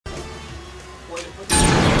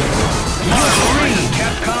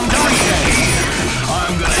Capcom Dante.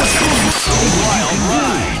 I'm gonna take a wild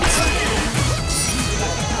ride.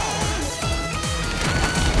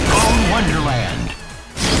 Bone Wonderland.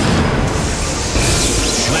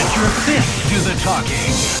 Let your fists do the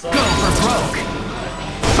talking. Go for broke.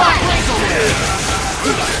 Fight!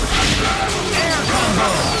 Air combo.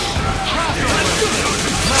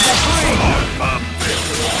 Level 3.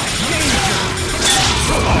 Danger.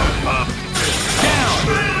 Down.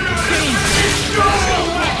 Danger.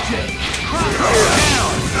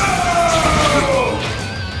 Down.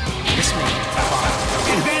 This may be fun.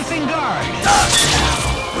 Advancing guard.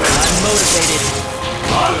 I'm motivated.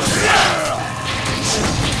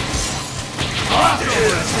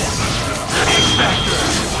 Crossover assist. X-Factor.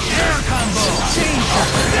 Air combo. Danger.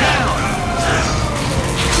 Down.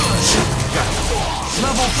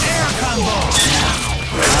 Level air combo.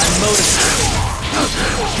 I'm motivated.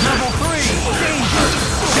 Level 3. Danger.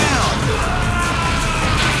 Down.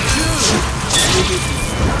 2.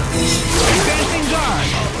 Advancing guard.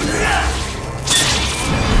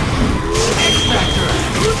 X-Factor.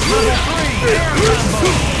 Level 3. Air combo.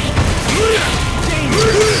 Danger.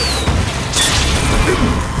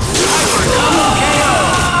 Hyper combo KO.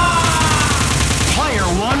 Player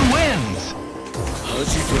 1 wins.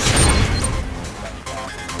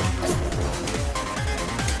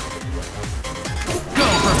 Go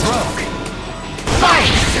for broke.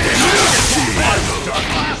 Fight!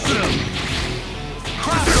 Awesome.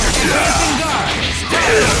 Crossover. Advancing guard.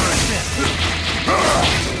 Crossover assist.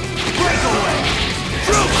 Breakaway.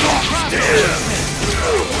 Crossover assist.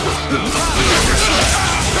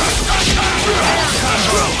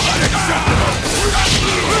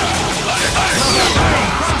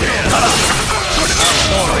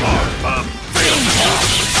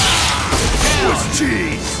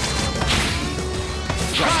 Cheese.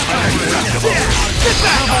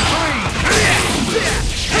 Level 3.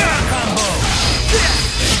 Air combo.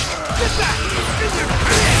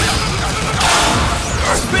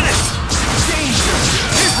 Spin it. Danger.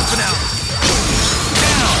 Here's the finale.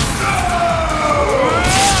 Down.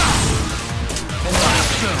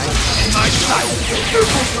 In my sight.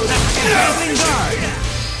 Advancing guard.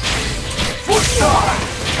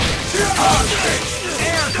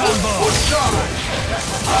 Air combo.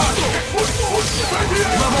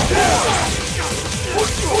 Level 4.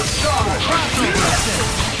 Crossover assist.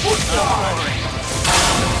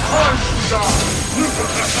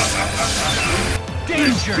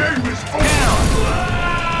 Danger. Down.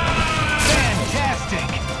 Fantastic.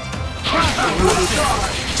 Crossover assist.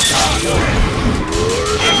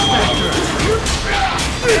 X-Factor.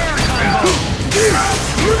 Air combo.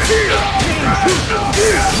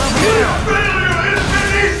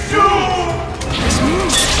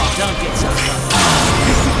 Don't get so close.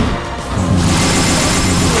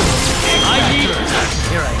 Here I am.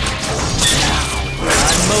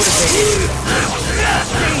 I'm motivated.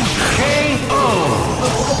 KO.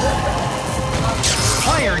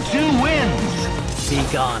 Player 2 wins. Be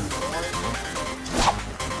gone.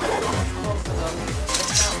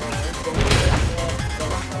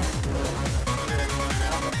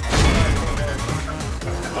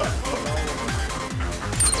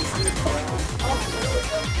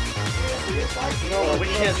 No, we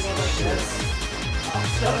can't.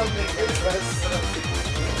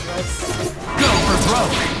 Go for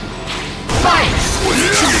broke. Fight!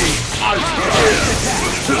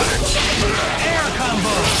 Air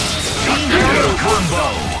combo. Air combo.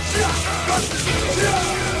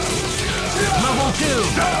 Level 2.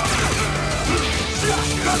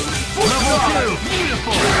 Level 2.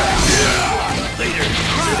 Beautiful. Later.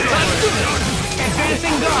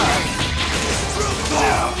 Advancing guard.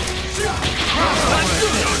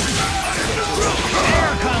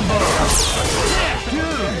 Air combo!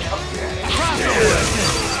 Dude! Crossover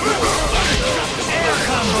assist! Air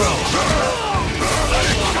combo!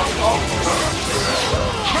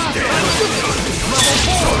 Crossover assist! Level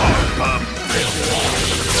 4!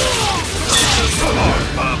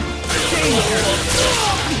 Danger!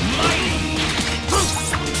 Mighty!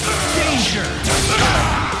 Danger!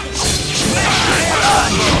 Air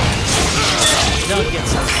combo! Don't get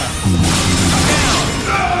so tough. Down!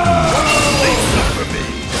 They suffer me.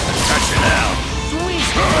 Catch it out. Sweet!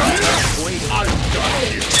 Wait, I'm done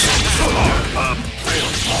here.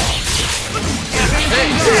 Hey,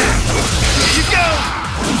 here you go!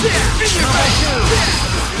 Finish right two!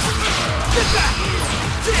 Get back!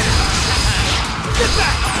 Get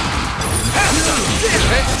back!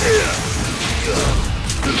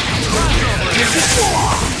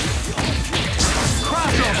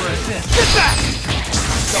 Crossover assist! Get back!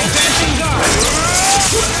 Advancing guard!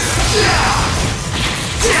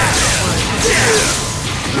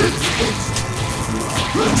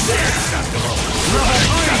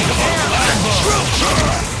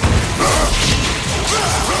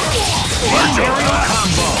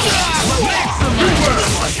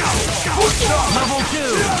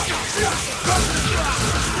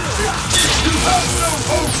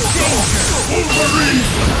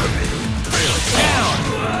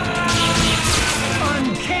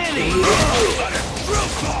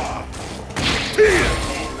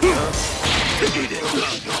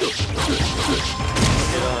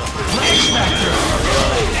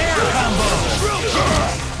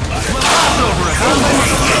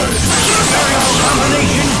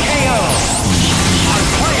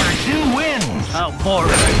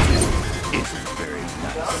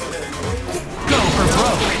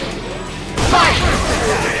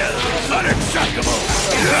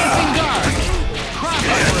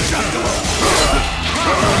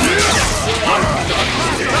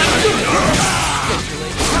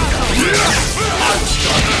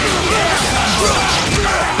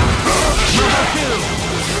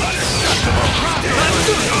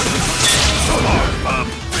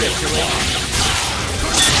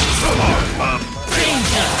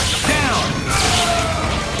 Danger! Down!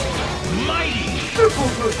 Mighty!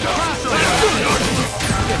 Crossover!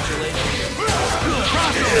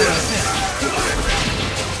 Crossover assist!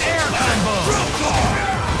 Air combo!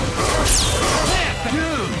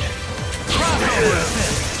 Dude! Crossover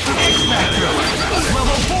assist! X-Factor!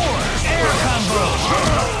 Level 4! Air combo!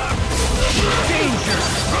 Danger!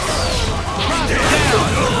 Crossover down!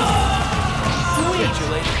 Sweet!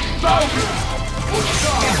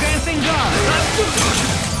 Advancing guard!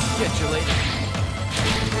 Get you later.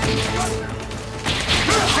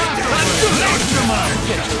 Maximum!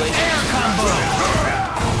 Get you later. Air combo!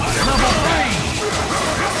 Level 3!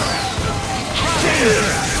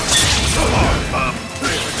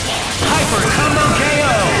 Hyper combo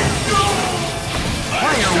KO!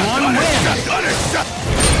 Player 1 wins!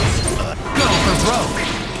 Go for broke!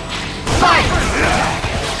 Fight!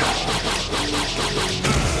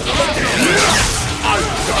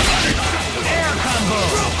 Air combo!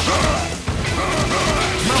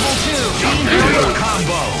 Level 2! Aerial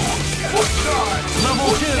combo!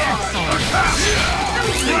 Level 2!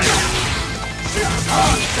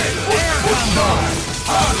 Air combo!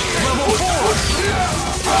 Level 4!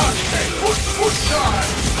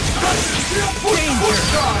 Danger!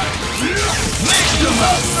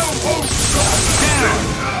 Maximum! Down!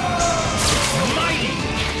 Mighty!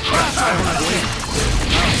 Crossover!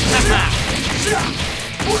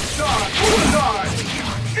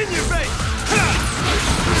 In your face!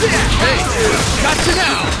 Hey! Gotcha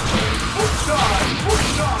now!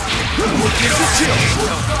 Get the chill!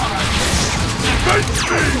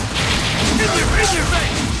 In your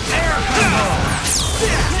face! Air combo!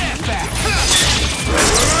 Snap back!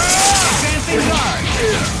 Advancing guard!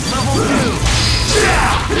 Level 2!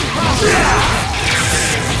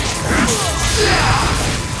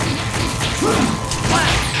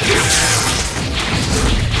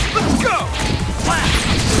 Let's go!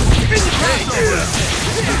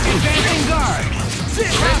 Advancing guard!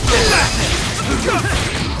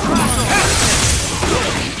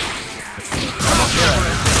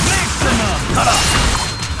 Maximum!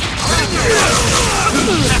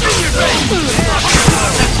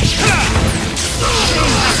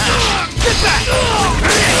 Get back!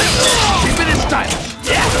 Keep it in style!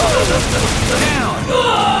 Down!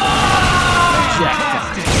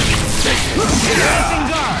 Fantastic! Advancing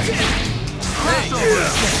guard!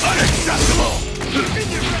 Unacceptable!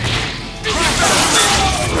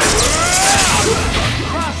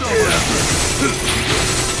 Crossover!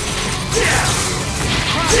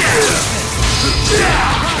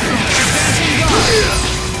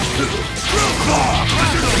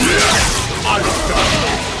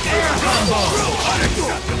 Air combo!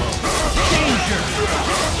 Danger!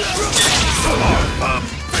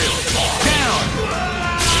 Down!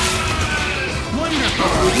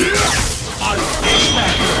 Wonderful!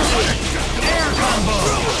 X-Factor! Air combo!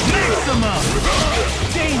 Maximum!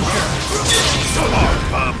 Danger!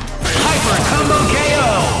 Hyper combo KO!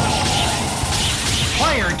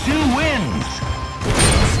 Player 2 wins!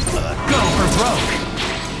 Go for broke!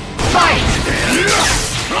 Fight!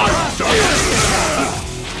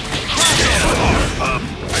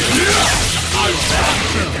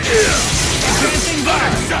 Advancing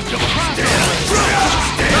guard!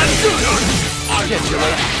 I'll get you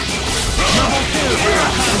later. Level 2 air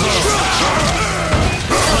combo!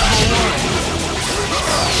 Level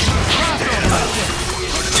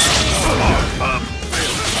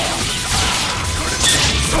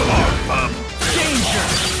 1! Danger!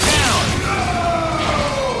 Down!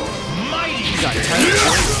 Mighty! Got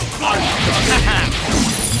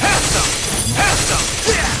have some! Have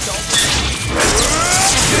some!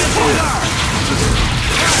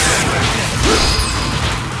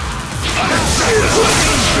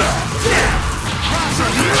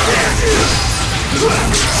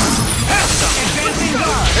 Advancing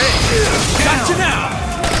guard! Gotcha now!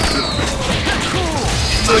 Cool!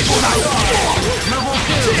 Level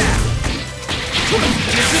 2!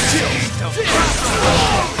 Here's the chill!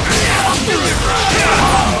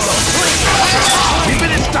 Keep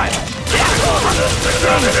it in style!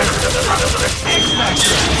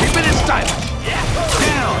 Keep it in style!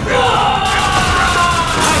 Down!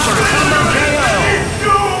 Hyper combo KO!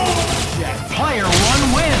 Player 1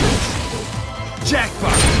 wins!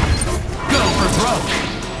 Jackpot! Go for broke!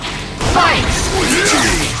 Fight!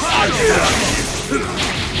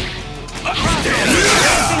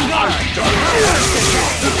 Advancing guard!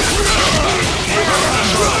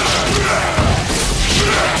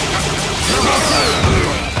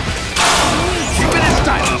 Keep it in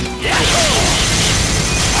style!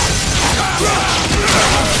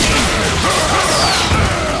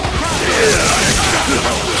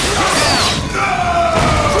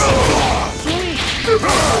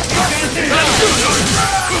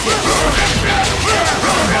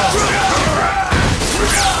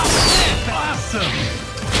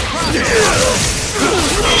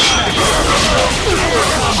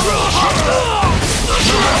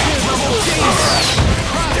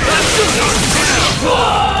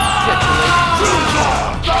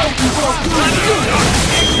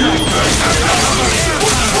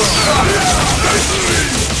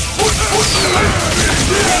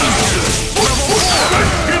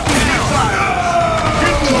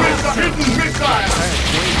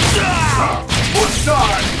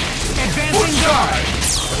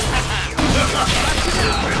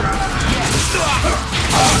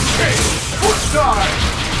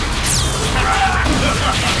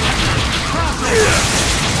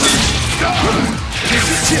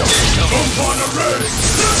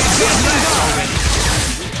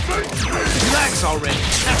 Relax already.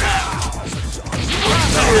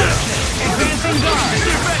 Advancing guard.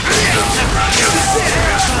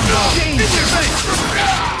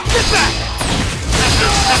 Get back!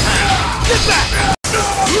 Get back!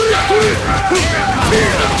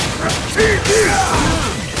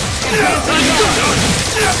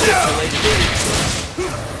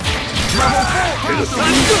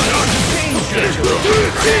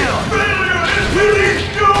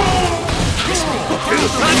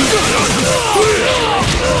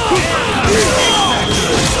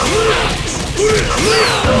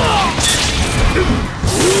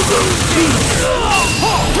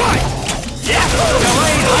 Right! Yeah!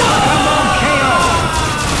 Delayed hypercombo KO!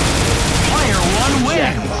 Player 1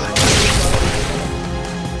 wins!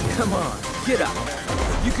 Come on, get up.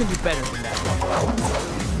 You can do better than that.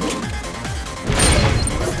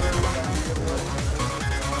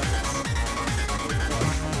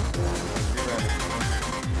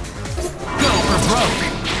 Go for broke!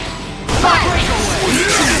 Breakaway!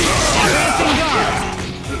 Advancing guard!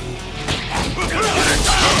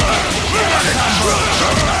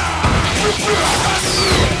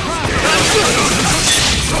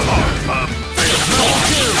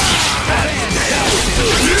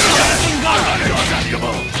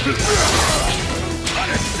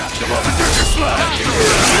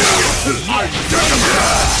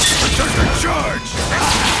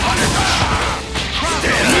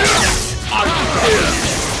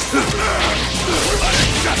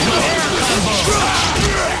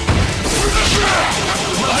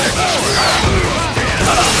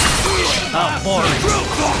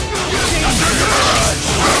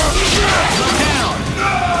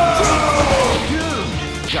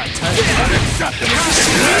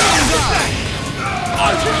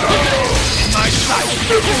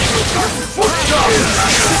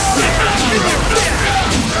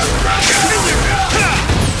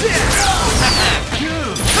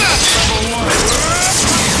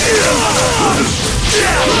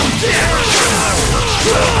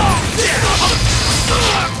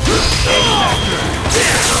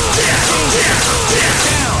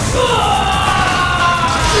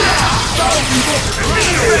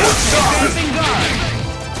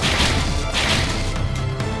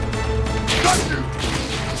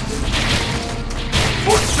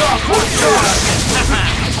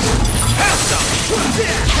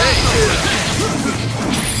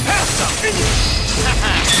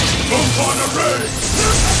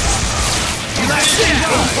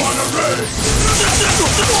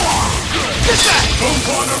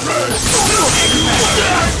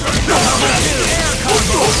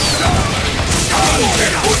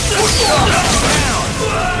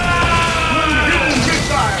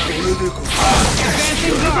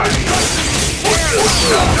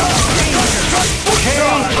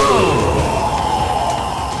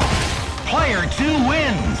 Player 2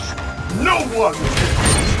 wins! No one!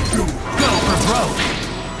 Go for broke!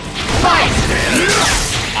 Fight!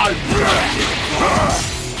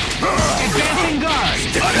 Advancing guard!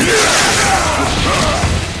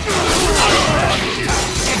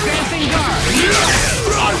 Advancing guard! Yes!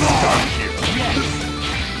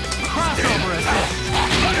 Crossover assist!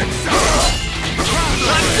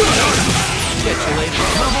 Get you later.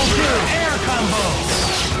 Level 2 air combo!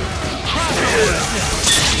 Crossover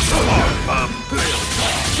assist!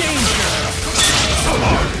 Danger!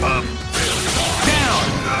 Down!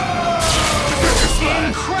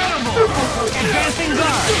 Incredible! Advancing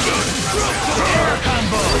guard! Air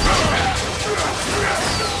combo!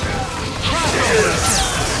 Crossover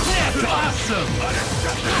assist! Awesome!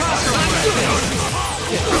 Crossover assist!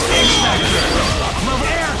 X-Factor! Level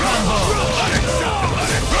air combo!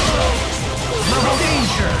 Level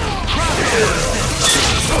danger! Crossover assist!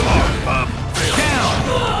 Down!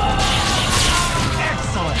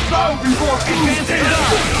 Excellent! Advancing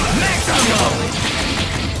guard! Maximo!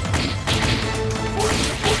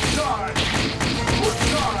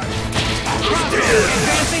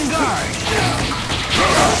 Advancing guard!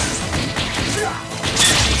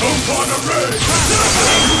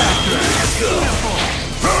 Beautiful!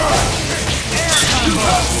 Air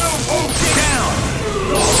combo! Down!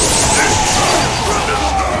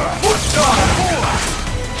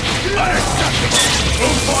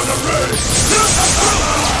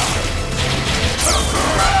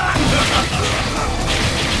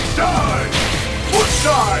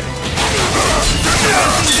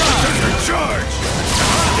 Charge!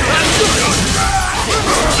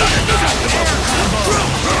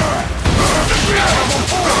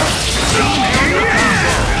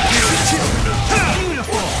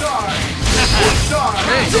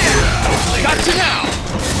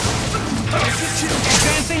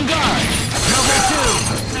 Advancing guard. Level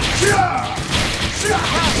 2. Advancing guard.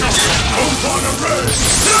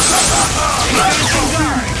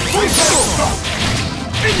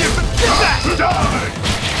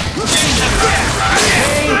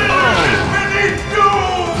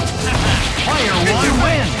 Player 1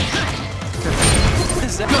 wins.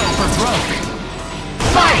 Go for broke.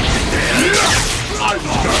 Fight!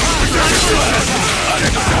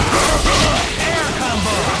 Air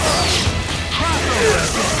combo. Crossover.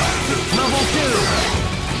 Level 2.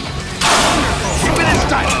 Keep it in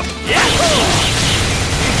style. Yahoo!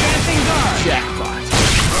 Advancing guard. Jackpot.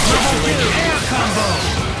 Level 2. Air combo.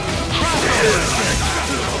 Crossover.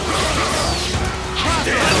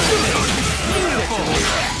 Crossover. Beautiful.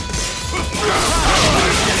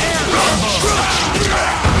 Air combo.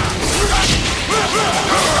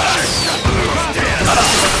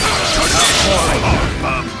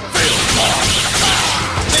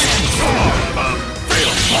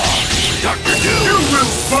 Dr. Doom! You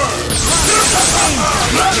will burn!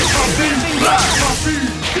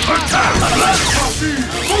 Attack!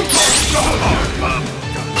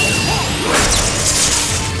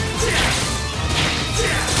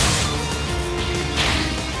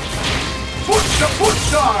 Foot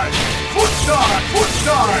side! Foot side! Foot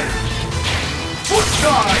side! Foot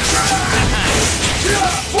side!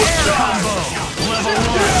 Foot side! Level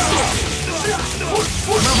 1.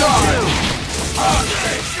 Foot side!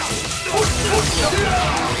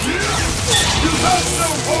 You have no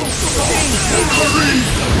hope!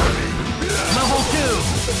 Level 2.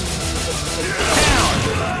 Down.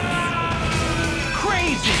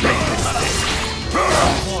 Crazy. Down.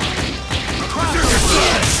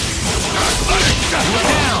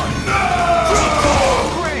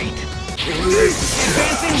 Great.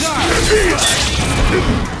 Advancing guard.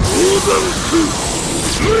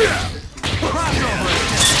 Crossover.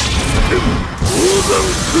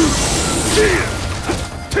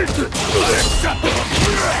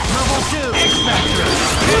 Level 2. X-Factor.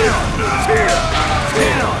 Down.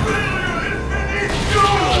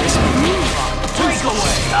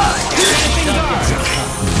 Breakaway. Advancing guard.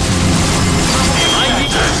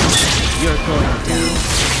 You're going down.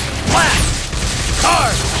 Blast.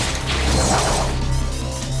 Card.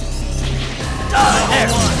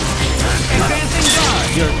 Level 1. Advancing guard.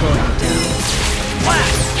 You're going down.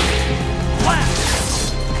 Blast. Blast.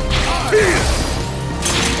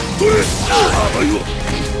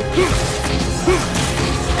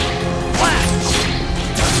 Blast.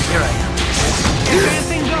 Here I am.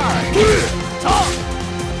 Advancing guard. Talk.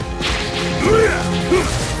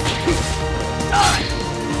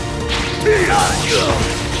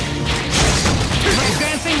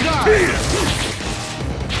 Advancing guard.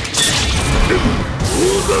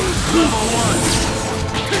 Level 1.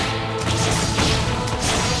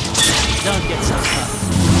 Don't get so tough.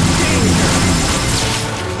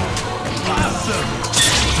 Awesome.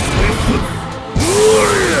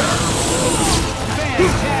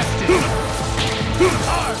 Fantastic.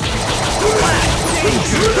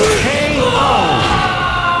 Danger. KO.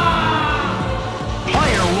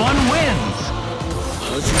 Player 1 wins.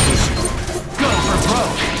 Go for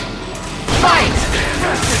broke. Fight.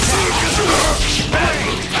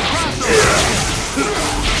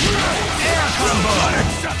 Air combo.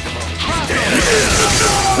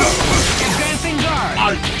 Advancing guard.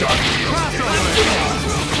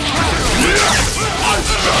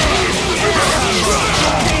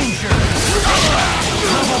 Danger.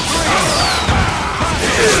 Level 3.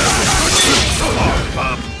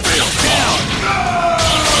 Down.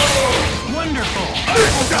 Wonderful.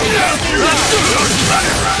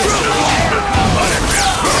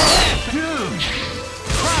 Dude.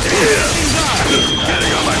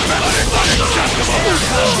 Getting on my back!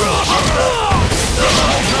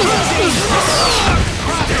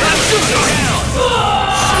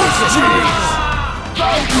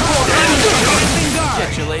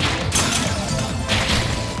 Get you late.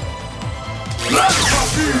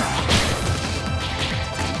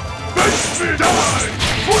 Face me, die!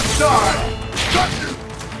 Foot side! Got you!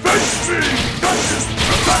 Face me! Got you!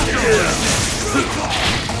 Got you!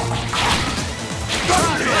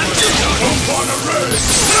 Got you! Up on a race!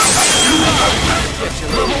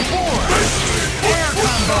 Level 4. Air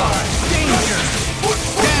combo. Danger.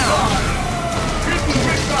 Down. Dude.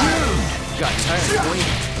 Got tired of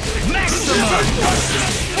waiting. Maximum.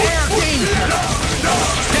 Air danger.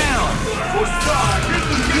 Down. Foot side!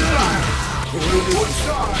 Foot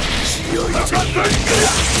side!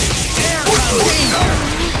 Air combo.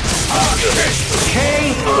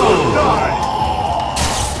 KO.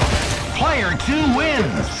 Player 2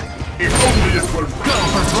 wins. If only it were Go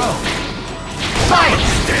for broke. Fight.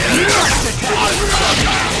 Air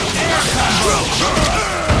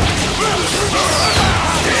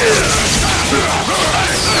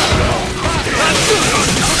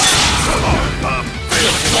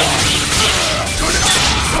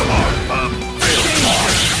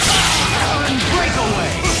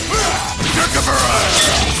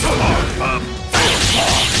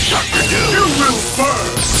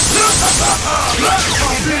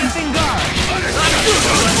Advancing guard.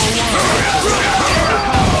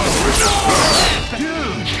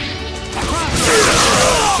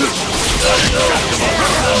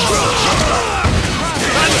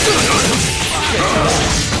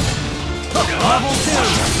 Level 2.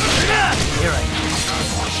 Here I am.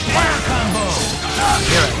 Fire combo.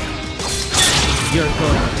 Here I am. You're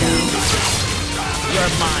going to.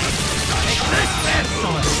 You're mine.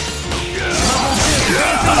 Excellent. Level 2.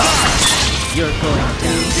 Dancing guard. You're going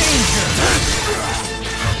to. Danger.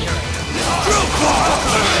 Here I am.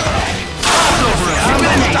 Crossover.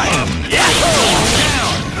 Down.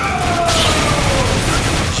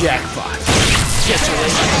 Jackpot. Get your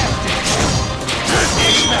laser.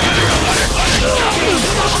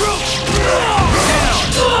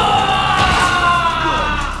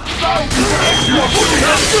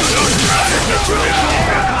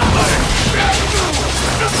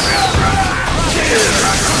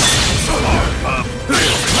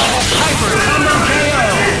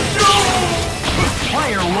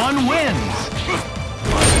 Player 1 wins.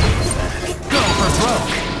 Go for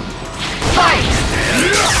broke. Fight!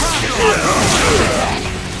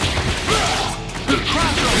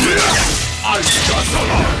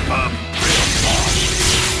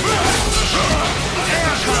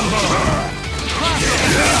 Air combo!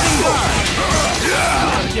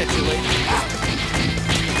 I'll get you later.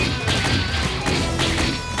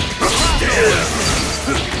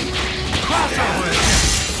 Crossover!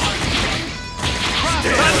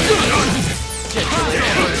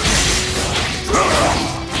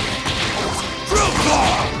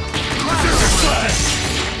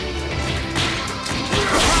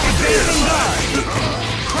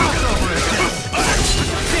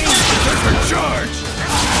 Charge!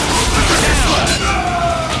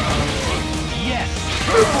 Yes!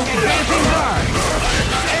 Advancing guard!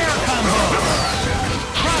 Air combo!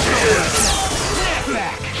 Crossover! Snap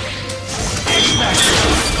back! X-Factor!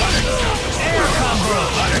 Air combo!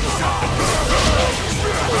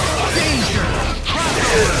 Danger!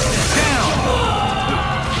 Crossover! Down!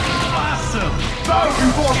 Awesome!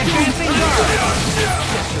 Advancing guard!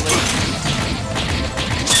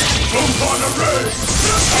 Move on the race!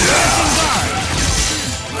 Advancing guard!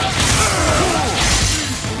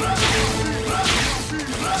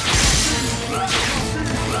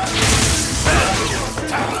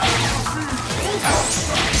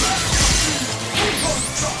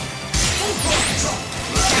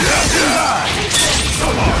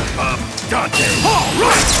 Got him! All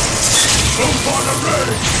right! Move on the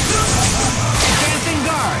race! Advancing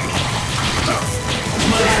guard!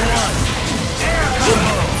 Level 1! Air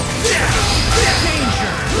combo!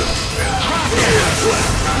 Danger!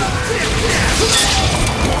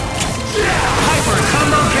 Hyper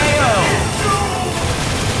combo KO!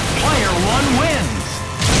 Player 1 wins!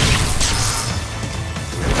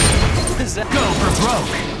 Go for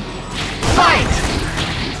broke! Fight!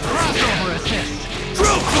 Crossover assist!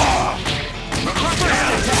 Drill claw!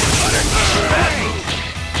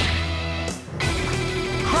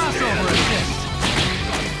 Crossover assist!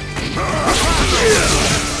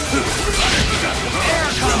 Air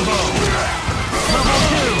combo! Level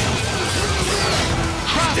 2!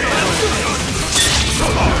 Crossover assist!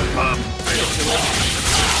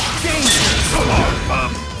 Danger!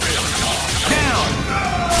 Down!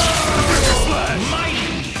 Mighty!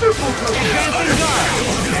 Advancing guard!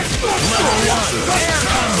 Level 1! Air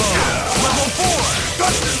combo! Level 4!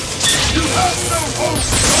 You have no hope!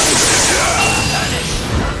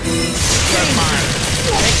 You're mine!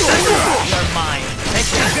 You're mine!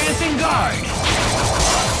 Advancing guard!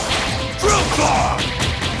 Drill claw!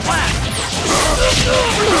 Flat!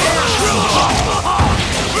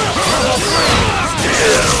 Level 3!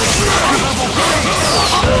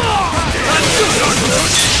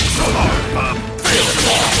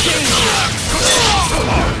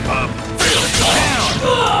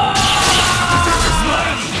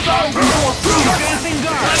 Advancing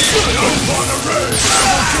guard!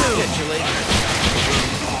 Get you later.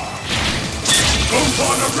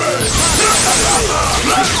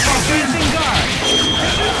 Advancing guard!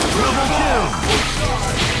 Level 2!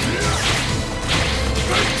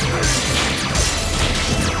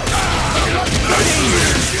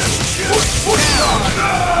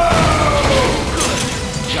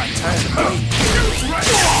 Got tired of me.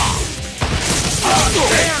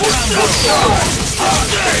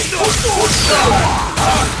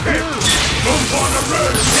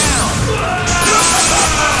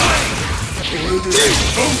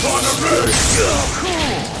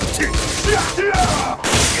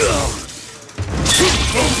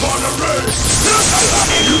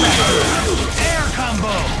 Air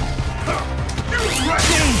combo!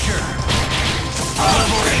 Danger!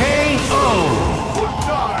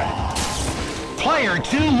 Player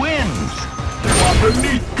 2 wins!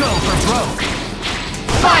 Beneath. Go for broke!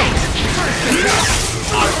 Fight! First attack!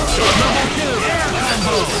 Level 2 air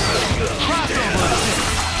combo! Crossover assist!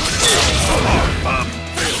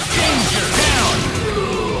 Danger down!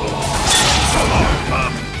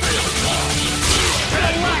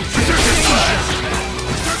 Galactic danger!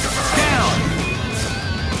 Down!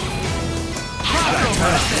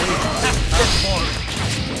 Crossover assist!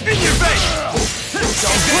 In your face!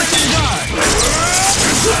 Advancing guard!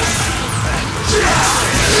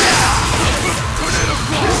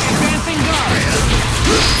 Advancing guard!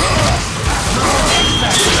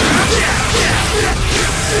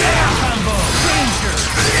 Air combo! Danger!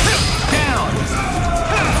 Down!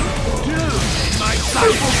 Dude! My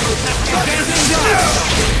cycle! Advancing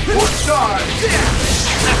guard! What side?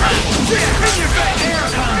 Air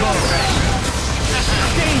combo!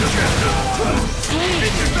 Danger!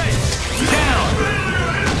 Down!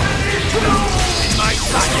 My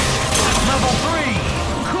cycle! Level 3!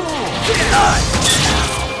 Cool!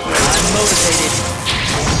 I'm motivated.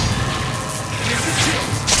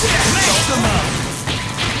 Maximum!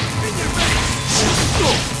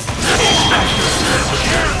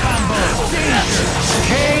 Air combo! Danger!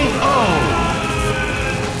 KO!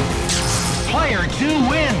 Player 2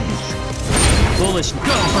 wins! Bullish.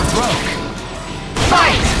 Go for broke!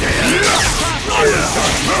 Fight!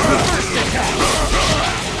 First attack!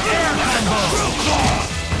 Air combo!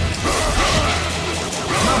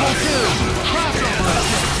 Level 2! Crossover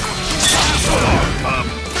assist!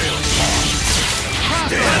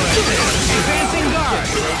 Crossover assist! Advancing guard!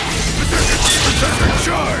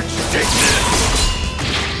 Charge! Take this!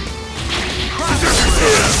 Crossover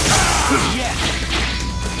assist! Yes!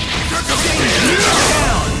 Danger!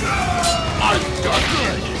 Down! I'm done.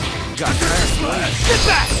 Good! Got that! Sit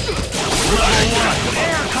back! Level 1!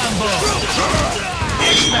 Air combo!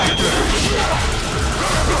 X-Factor!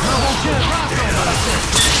 Level 2! Crossover assist!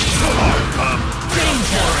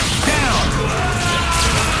 Danger! Down!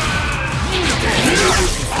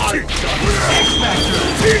 X-Factor!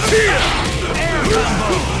 Air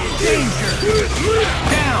combo! Danger!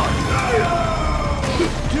 Down!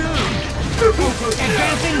 Dude!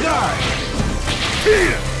 Advancing guard!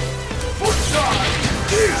 Here! What side?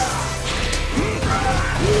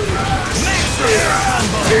 Max air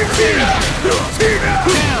combo! Danger!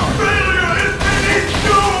 Down!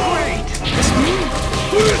 Great!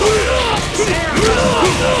 Air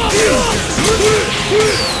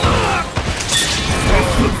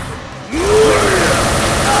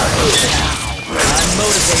I'm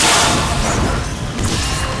motivated.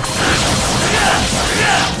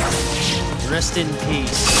 Rest in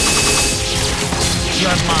peace.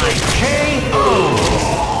 You're mine! KO!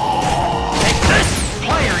 Take this!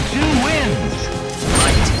 Player 2 wins!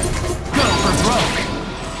 Light. Go for broke!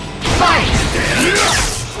 Fight!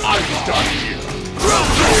 I'm done here!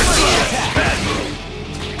 Bad move!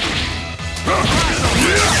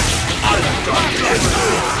 I'm done here!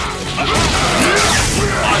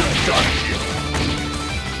 I'm done here!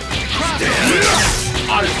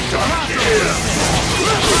 I'm done here!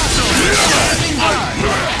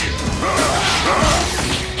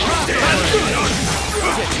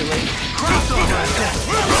 Crossover assist!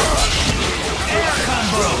 Air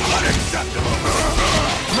combo! Unacceptable!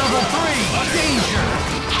 Level 3! Danger!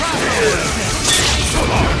 Crossover assist!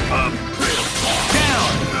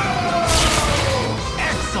 Down!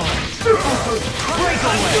 Excellent!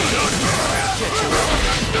 Breakaway!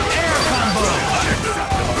 Air combo!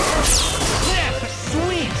 Flip!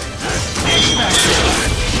 Sweet! X-Factor!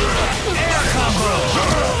 Air combo!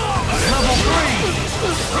 Level 3!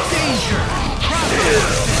 Danger! Crossover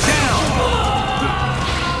assist! Down!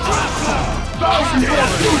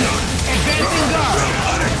 Advancing guard!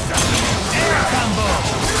 Air combo!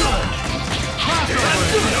 Good! Crossover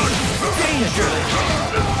assist! Danger!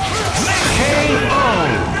 KO!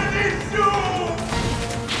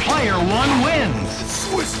 Player 1 wins!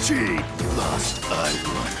 Swiss cheese! Lost, I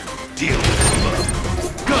won. Deal with it, love.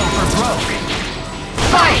 Go for broke!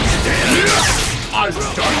 Fight! I'm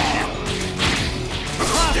done here!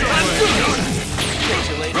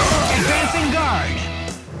 Advancing guard!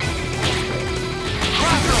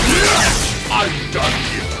 I'm done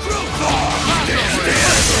here!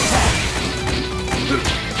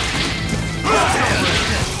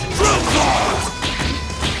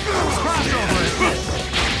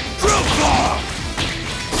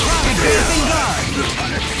 Advancing guard!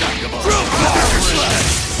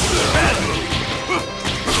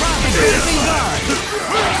 Advancing guard!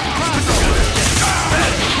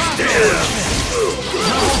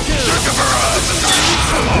 Level 2!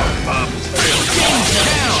 Danger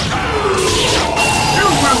down! You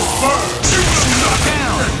will burn! You will not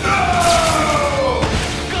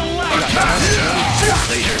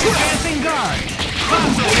guard!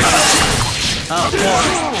 Crossover! Oh,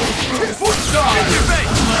 boy. Foot side! In your face!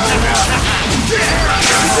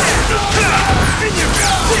 In your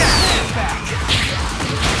face! Back!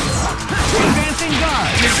 Advancing guard!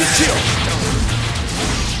 Get the chill!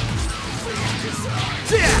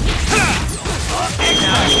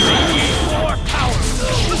 More power!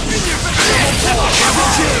 In your face!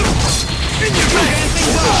 In your face! Advancing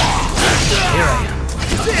guard! Here I am.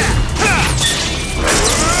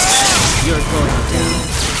 You're going down.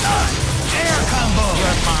 Air combo!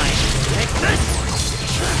 You're mine. Take this.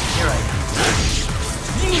 Here I am.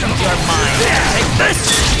 You're mine. Take this.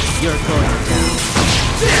 You're going down.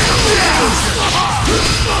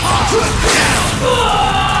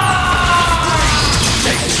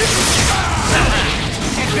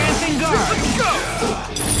 Advancing guard! Go!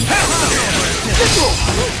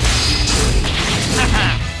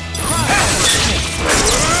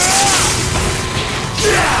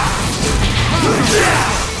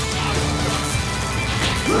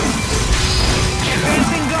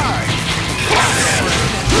 Advancing guard!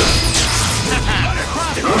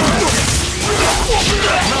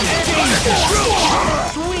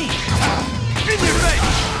 Sweet! In your face!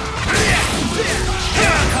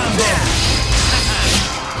 Air combo!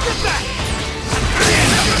 Get back!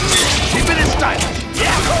 Keep it in style!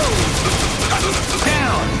 Down!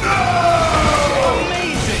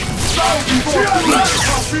 Amazing!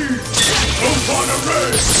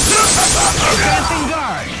 Advancing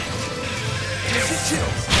guard!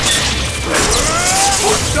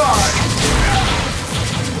 Foot side!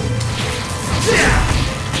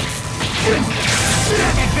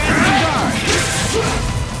 Advancing guard!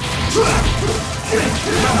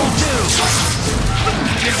 Level 2!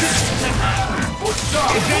 Foot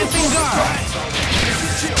side! Advancing guard!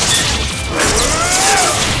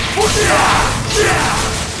 Foot side!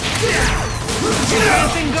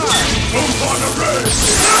 Advancing guard! Move on the race!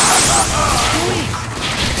 Sweet!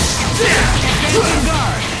 Advancing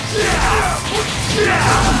guard!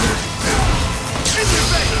 In your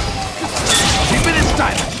face! Keep it in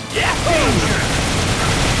style! Danger!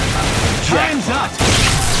 Time's up!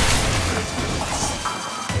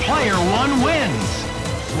 Player 1 wins!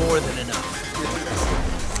 More than enough.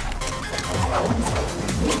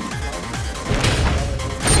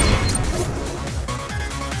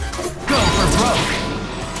 Go for broke!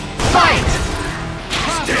 Fight!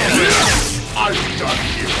 I've done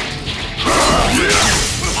you!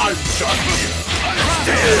 I've done you!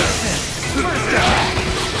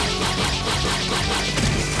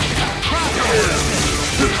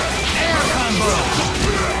 Air combo!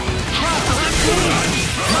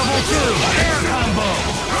 Level 2! Air combo!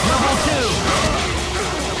 Level 2!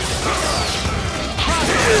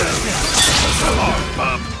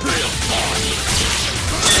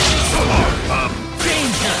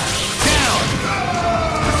 Danger! Down!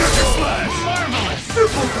 Marvelous!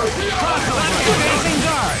 Advancing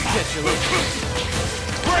guard!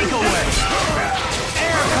 Breakaway!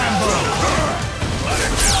 Air combo!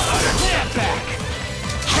 Snap back!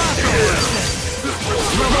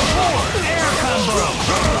 Level 4! Air combo!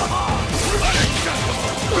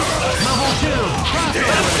 Level 2!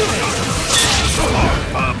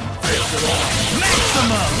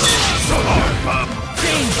 Maximum!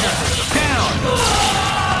 Danger! Down!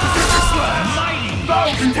 Mighty!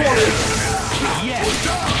 Yes!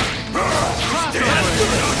 Crossover!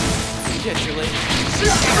 Capitulate.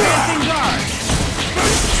 Advancing guard!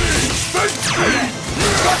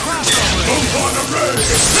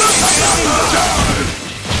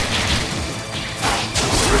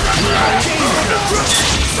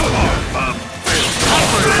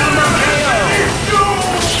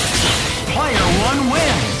 Player 1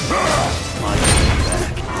 wins!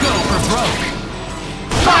 Go for broke!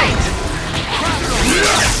 Fight!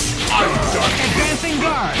 Advancing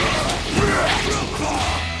guard!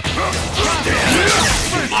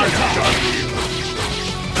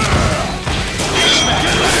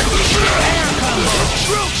 Air combo!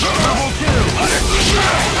 Level 2!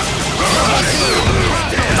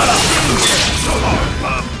 Down!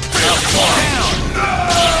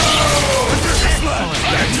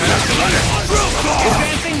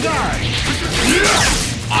 Advancing guard!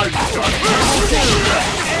 Level 2!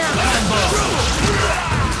 Air combo!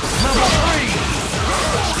 Level 3!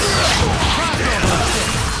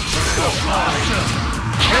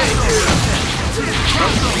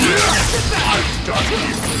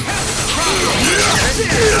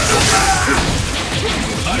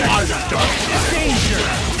 Awesome! Danger!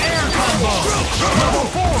 Air combo! Level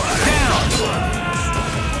 4! Down!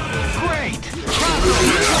 Great!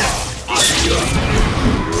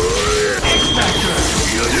 X-Factor!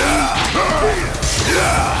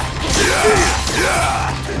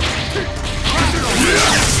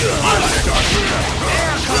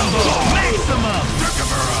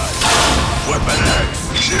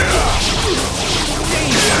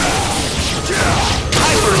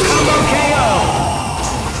 Hyper combo KO.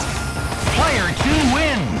 Player 2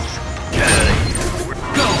 wins.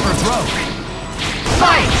 Go for broke.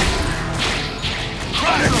 Fight.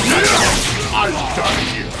 I'm done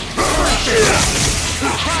here.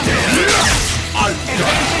 I'm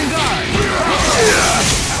Advancing guard.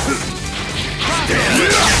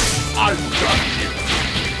 I'm done here.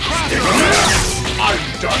 I'm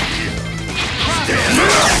done here.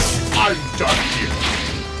 I'm done here.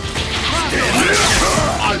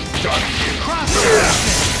 I'm done here.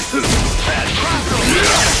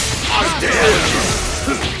 I'm dead.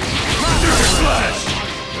 Slash.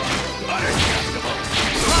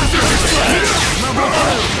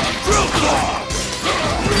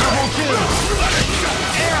 Level 2. Level 2.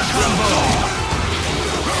 Air combo.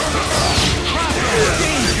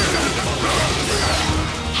 Danger.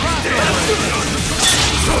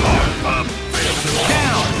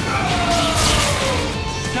 Down.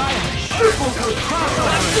 Stylish. Crossover.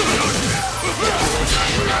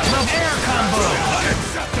 Air combo.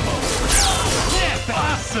 Yes,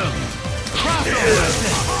 awesome. Crossover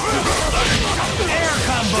assist. Air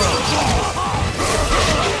combo.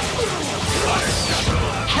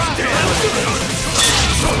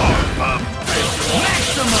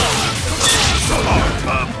 Maximum.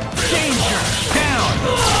 Danger. Down.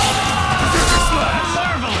 Marvelous.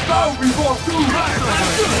 Now we walk through.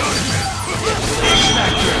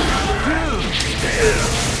 X-Factor. Dude.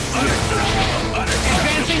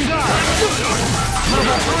 Advancing guard.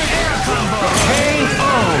 Level 3 air combo.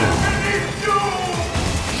 KO.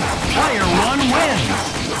 Player 1 wins.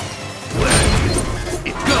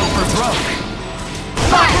 Go for broke.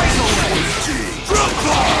 Breakaway.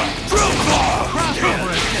 Crossover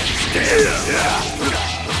assist.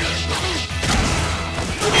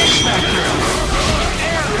 X-Factor.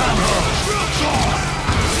 Air combo.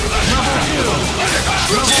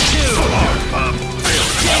 Level 2.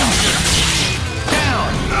 Danger.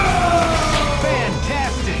 Down.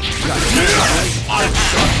 Fantastic. I'm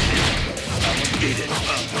done here.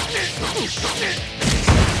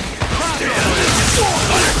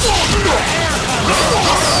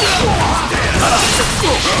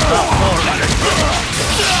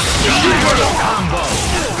 Combo.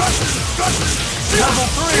 Level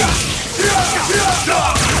 3. Level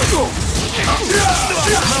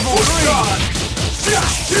 3.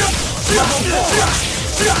 Level 4.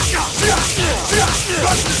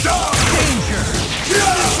 Danger.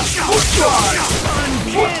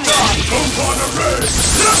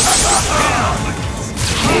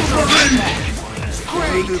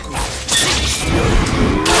 Great.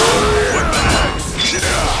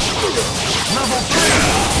 Level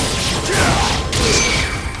 3.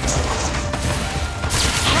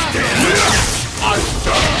 I'm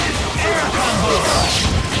done. Air combo.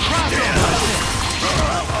 Crossover assist.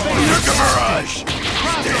 Mirage.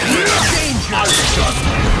 Danger. I'm done.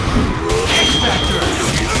 X-Factor.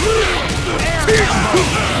 Air combo.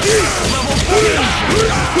 Level 3.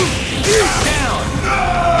 Down.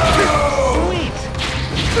 Sweet.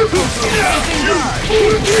 Advancing guard.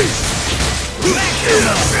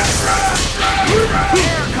 Maximum. Air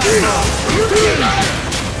combo.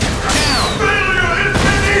 Down.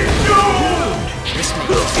 This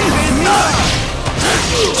makes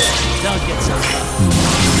Don't get so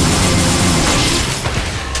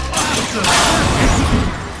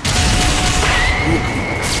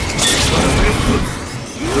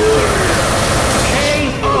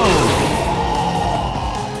KO.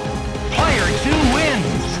 Player 2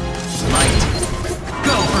 wins. light.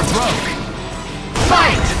 Go for broke.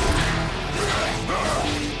 Fight.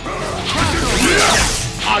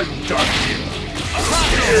 I'm done here.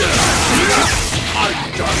 I'm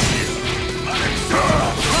done here.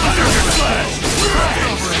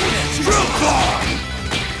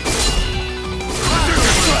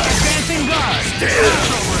 Advancing guard.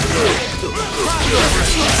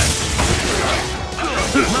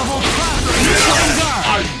 Level crossover guard.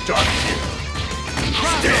 I'm done here.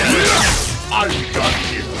 I'm done here. I'm done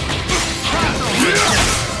here.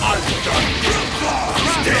 I'm done here.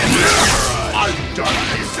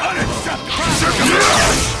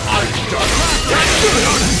 I'm done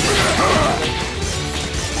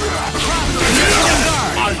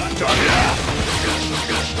I'm done here. Level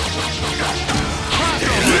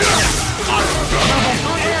 3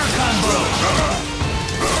 air combo.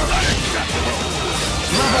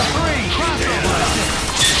 Level 3 crossover assist.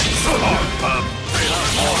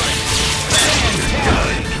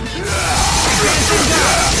 Fantastic. Advancing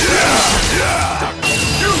guard.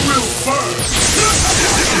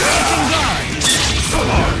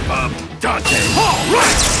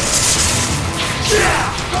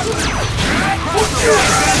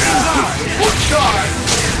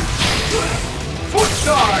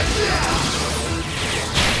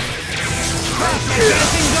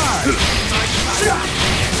 Advancing guard!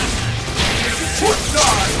 Foot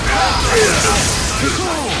dive!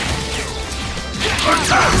 Cool!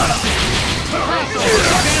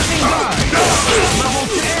 Advancing guard! Level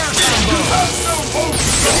 2 air combo!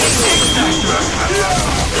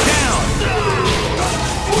 Down!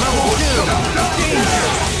 Level 2! Danger!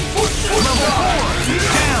 Level 4!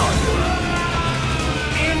 Down!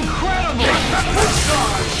 Incredible!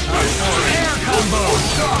 Air combo!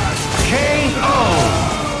 KO!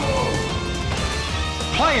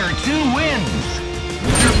 Player 2 wins!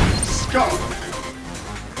 Scout!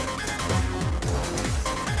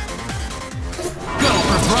 Go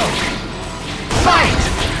for broke! Fight!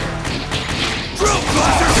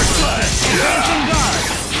 Advancing guard!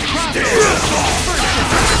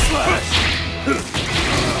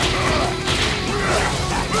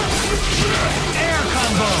 Air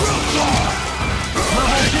combo!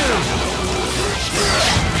 Level 2!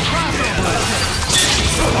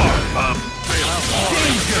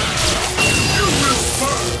 Danger!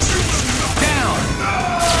 Down!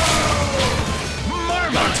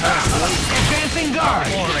 Marmot! Advancing guard!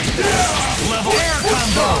 Level air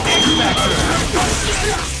combo! X-Factor!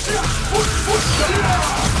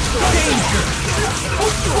 Danger!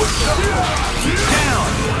 Down!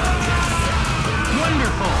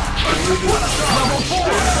 Wonderful! Level 4!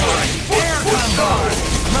 Air combo!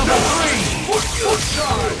 Level 3!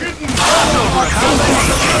 Crossover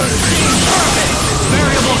combination! Perfect!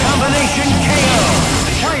 Variable combination KO!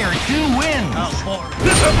 Player 2 wins! Go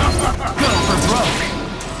for broke!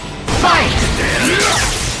 Fight!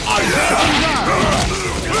 Advancing guard!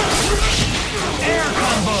 Air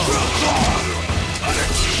combo!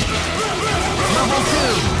 Level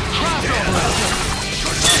 2! Crossover!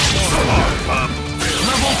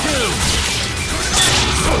 Level 2!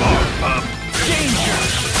 Danger!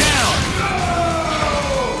 Down!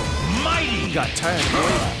 Mighty! You got tired,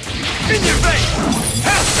 boy. In your face!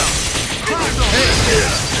 Pass them! Crossover!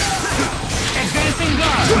 Advancing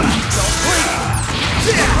guard! Don't blink!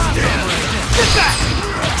 Crossover! Get back!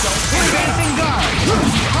 Don't blink! Advancing guard!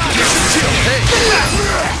 Crossover! Hey! Get back!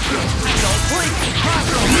 Don't blink!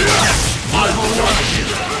 Crossover! Level 1!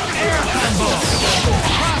 Air combo!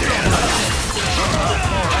 Crossover!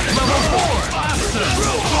 Level 4! Awesome!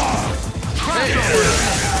 Crossover!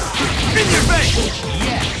 In your face!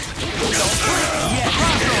 Yes! Don't blink! Yes!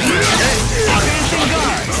 Crossover! Advancing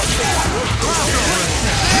guard! Crossover!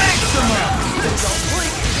 Maximum! Don't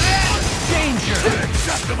blink! Danger!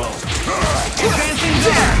 Acceptable! Advancing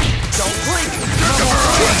guard! Don't blink! Level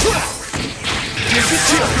 3! Give it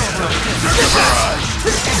chill!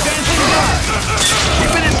 Advancing guard!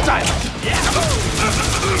 Keep it in style!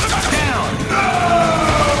 Down!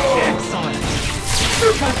 Excellent!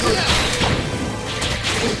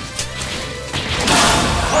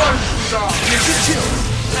 Give it chill!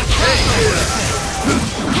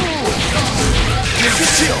 Cool! Give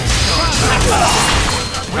it chill!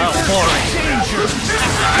 How boring! Danger!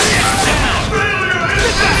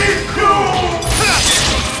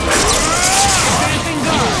 Advancing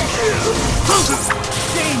guard!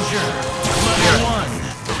 Danger! Level 1!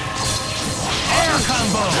 Air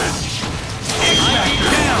combo! X-Factor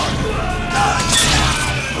down!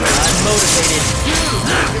 I'm motivated.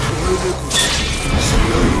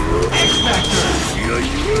 X-Factor!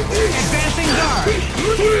 Advancing guard!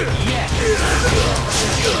 Yes!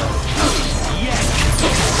 Yes!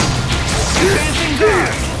 Advancing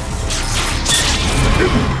guard!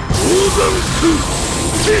 Level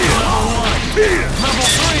 1! Level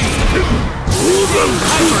 3!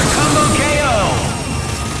 Hyper combo KO!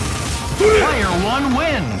 Player 1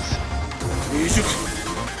 wins!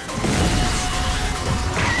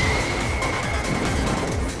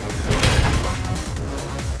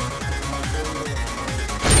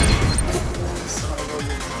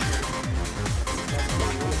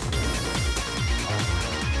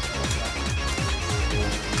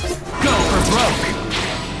 Go for broke!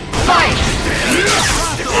 Fight!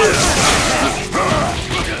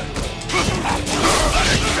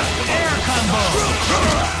 Air combo!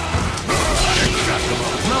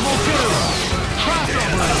 Level 2!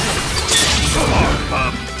 Crossover!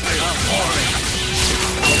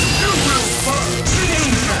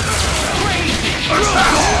 Danger! Crazy!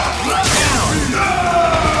 Down!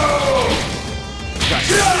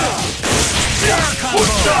 Air combo!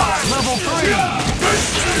 Level 3!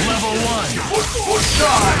 Level 1!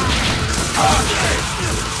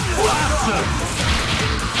 Awesome!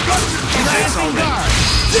 Advancing guard!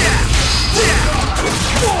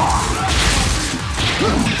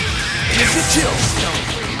 Give it chill!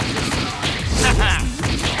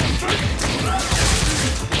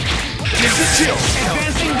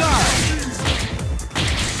 Advancing guard.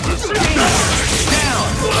 Down.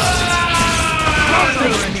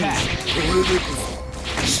 Counter attack.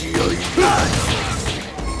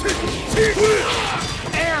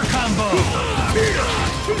 Air combo.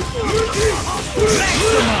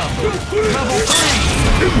 Maximum. Level 3.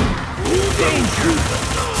 Danger.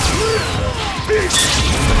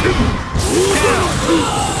 Down.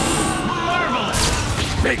 Marvelous.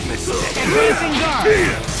 Big mistake. Advancing guard.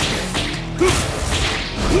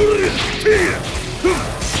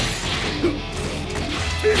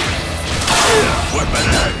 Weapon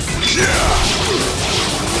X.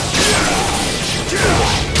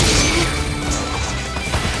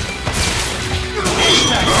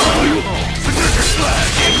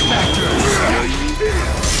 X-Factor.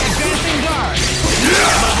 Advancing guard.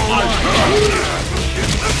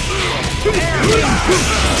 Air down.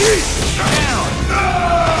 Great.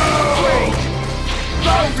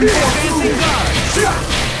 Advancing guard.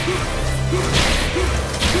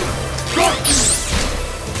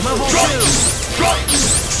 Level 2.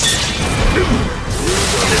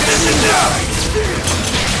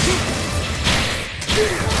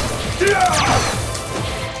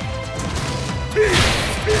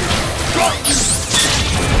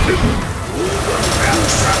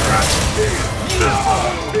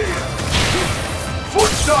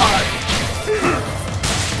 Foot side.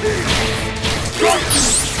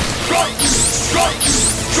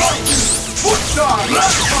 Foot side.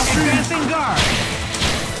 Advancing guard.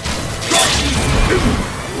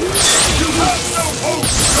 You have no hope.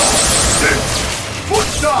 Foot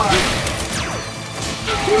side.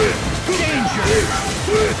 Danger.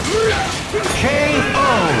 KO.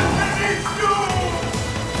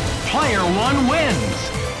 Player 1 wins.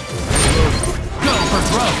 Go for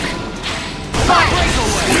broke.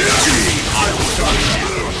 Breakaway.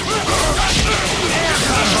 Air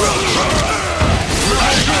combo.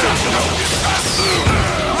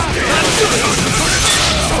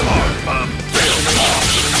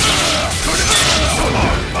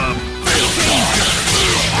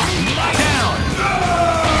 Down.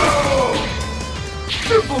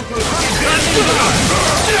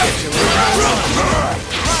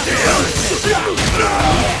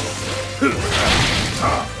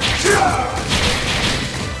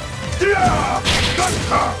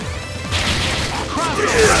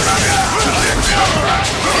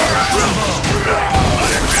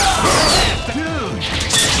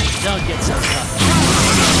 Don't get so tough.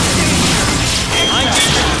 I'm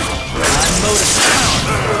motivated.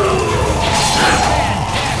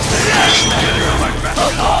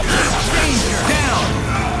 Danger. Down.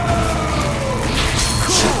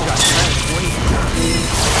 Cool.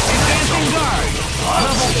 Advancing guard.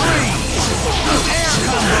 Level 3. Air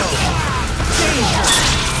combo. Danger.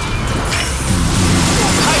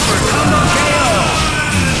 Hyper combo KO.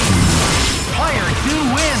 Player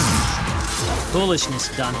 2 wins. Foolishness,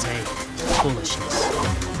 Dante. Foolishness.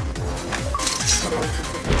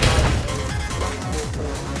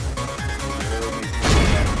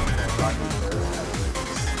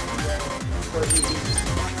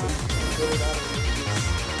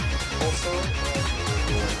 Also,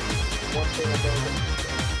 one thing about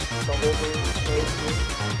some Wolverine players is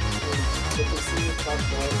if they see you touch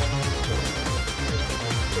right on the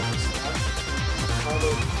snap, kind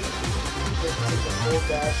of take the full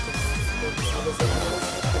dash to the other side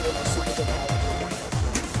and then the super jump out.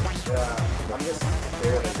 Yeah, I'm just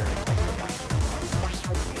barely hearing.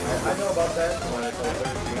 I know about that when it's like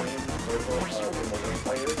third union vertical Wolverine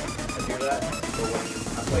players. I do that, but when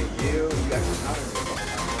I play you actually counter me.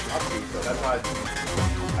 So that's why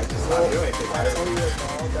I just stopped doing it. I tell you right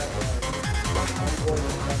now that I'm going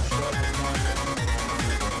to come short and not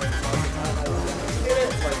you did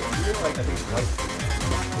it like you did like I think twice.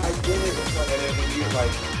 I did it like and then when you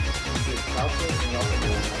like did crouching and up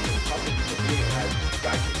and crouching to me and I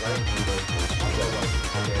got you right into the combo like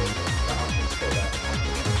okay, now I'm just still that.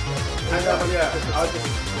 I know, but yeah, I was just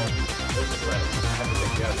it was just right. I had to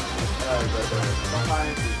think yes. Sometimes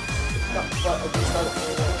but if you start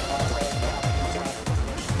playing it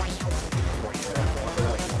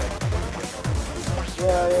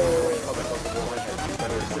yeah.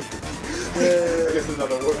 I guess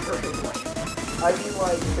another word for it. I mean,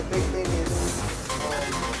 like, the big thing is,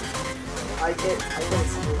 I get a single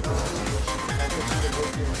situation. I get you to go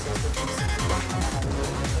through the system.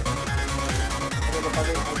 And then if I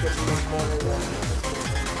get you this corner, then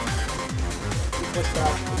you push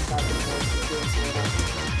back and forth, you do it.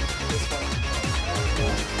 This one.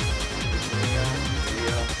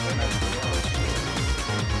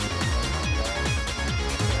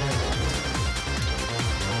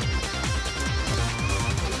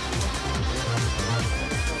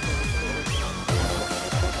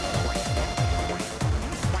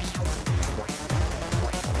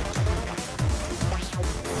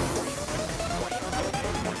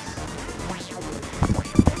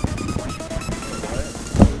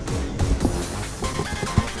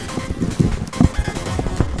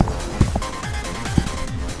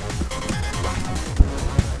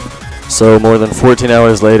 So more than 14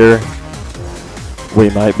 hours later,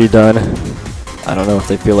 we might be done. I don't know if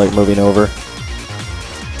they feel like moving over.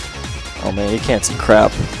 Oh man, you can't see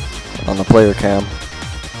crap on the player cam.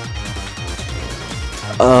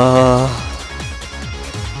 I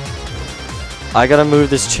gotta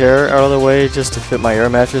move this chair out of the way just to fit my air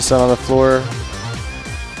mattress down on the floor.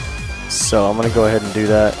 So I'm gonna go ahead and do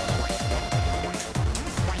that.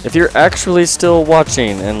 If you're actually still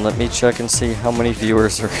watching, and let me check and see how many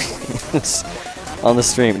viewers are on the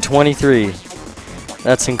stream. 23.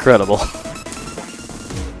 That's incredible.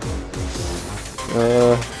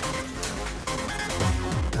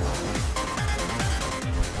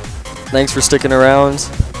 Thanks for sticking around.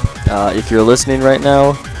 If you're listening right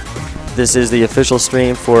now, this is the official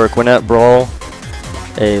stream for Gwinnett Brawl,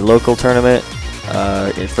 a local tournament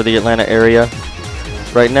for the Atlanta area.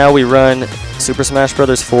 Right now we run Super Smash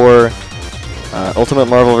Bros. 4, Ultimate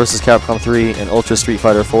Marvel vs. Capcom 3, and Ultra Street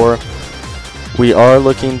Fighter 4. We are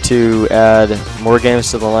looking to add more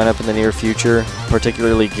games to the lineup in the near future,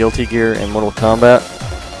 particularly Guilty Gear and Mortal Kombat.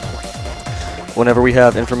 Whenever we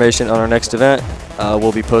have information on our next event,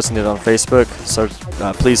 we'll be posting it on Facebook, so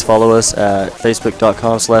please follow us at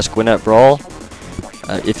facebook.com/GwinnettBrawl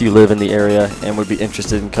if you live in the area and would be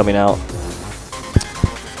interested in coming out.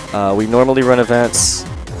 We normally run events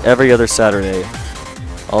every other Saturday,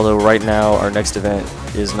 although right now our next event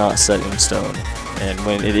is not set in stone, and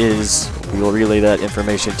when it is, we will relay that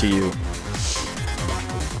information to you.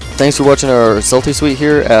 Thanks for watching our Salty Suite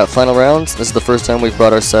here at Final Rounds. This is the first time we've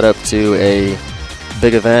brought our setup to a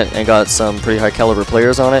big event and got some pretty high caliber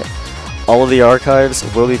players on it. All of the archives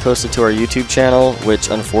will be posted to our YouTube channel, which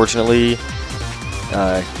unfortunately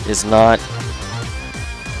is not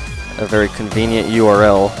a very convenient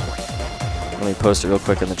URL. Let me post it real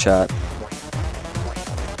quick in the chat.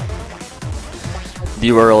 The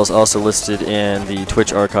URL is also listed in the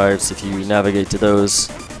Twitch archives if you navigate to those.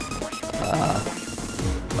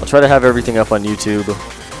 I'll try to have everything up on YouTube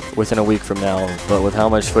within a week from now, but with how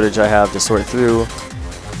much footage I have to sort through,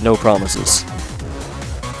 no promises.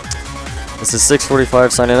 This is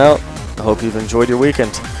 645 signing out. I hope you've enjoyed your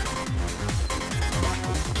weekend.